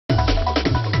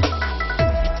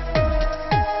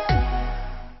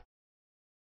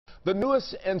The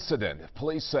newest incident,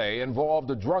 police say, involved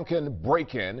a drunken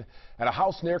break-in at a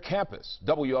house near campus.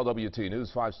 WLWT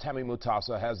News 5's Tammy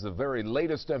Mutasa has the very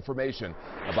latest information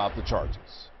about the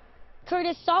charges.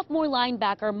 Curtis, sophomore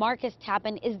linebacker Marcus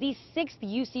Tappan is the 6th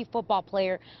UC football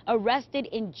player arrested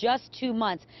in just 2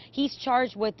 months. He's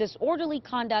charged with disorderly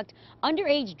conduct,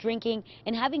 underage drinking,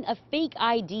 and having a fake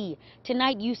ID.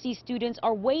 Tonight, UC students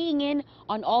are weighing in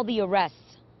on all the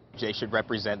arrests. They should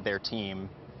represent their team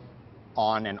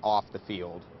on and off the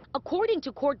field. According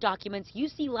to court documents,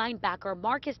 UC linebacker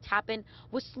Marcus Tappan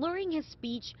was slurring his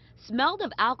speech, smelled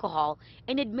of alcohol,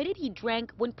 and admitted he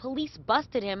drank when police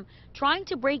busted him trying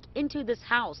to break into this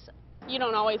house. You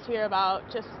don't always hear about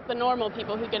just the normal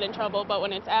people who get in trouble, but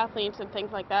when it's athletes and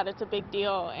things like that, it's a big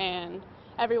deal, and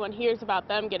everyone hears about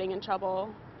them getting in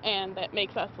trouble, and that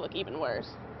makes us look even worse.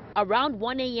 Around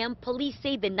 1 a.m., police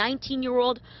say the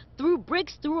 19-year-old threw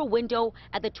bricks through a window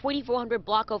at the 2400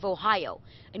 block of Ohio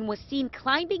and was seen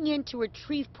climbing in to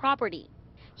retrieve property.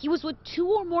 He was with 2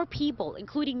 or more people,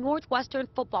 including Northwestern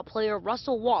football player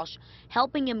Russell Walsh,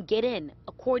 helping him get in,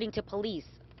 according to police.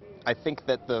 I think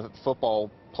that the football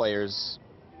players,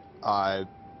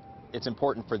 it's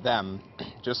important for them,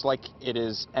 just like it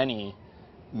is any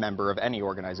member of any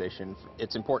organization,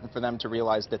 it's important for them to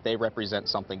realize that they represent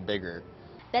something bigger.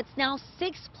 That's now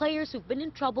 6 players who've been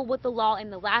in trouble with the law in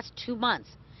the last 2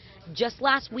 months. Just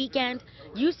last weekend,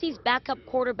 UC's backup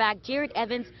quarterback Jared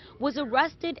Evans was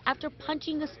arrested after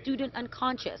punching a student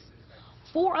unconscious.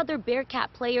 4 other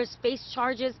Bearcat players faced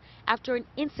charges after an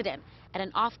incident at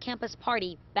an off-campus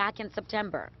party back in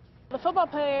September. The football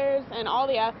players and all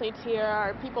the athletes here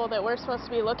are people that we're supposed to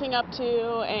be looking up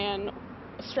to and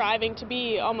striving to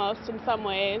be almost in some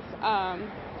ways.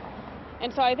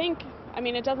 And so I think,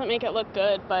 it doesn't make it look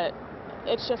good, but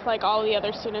it's just like all the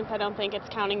other students. I don't think it's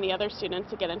counting the other students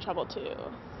to get in trouble too.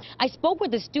 I spoke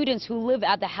with the students who live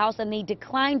at the house and they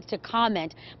declined to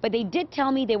comment, but they did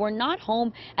tell me they were not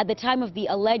home at the time of the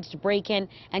alleged break-in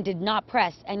and did not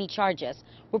press any charges.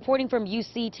 Reporting from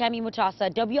UC, Tammy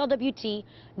Mutasa, WLWT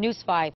News 5.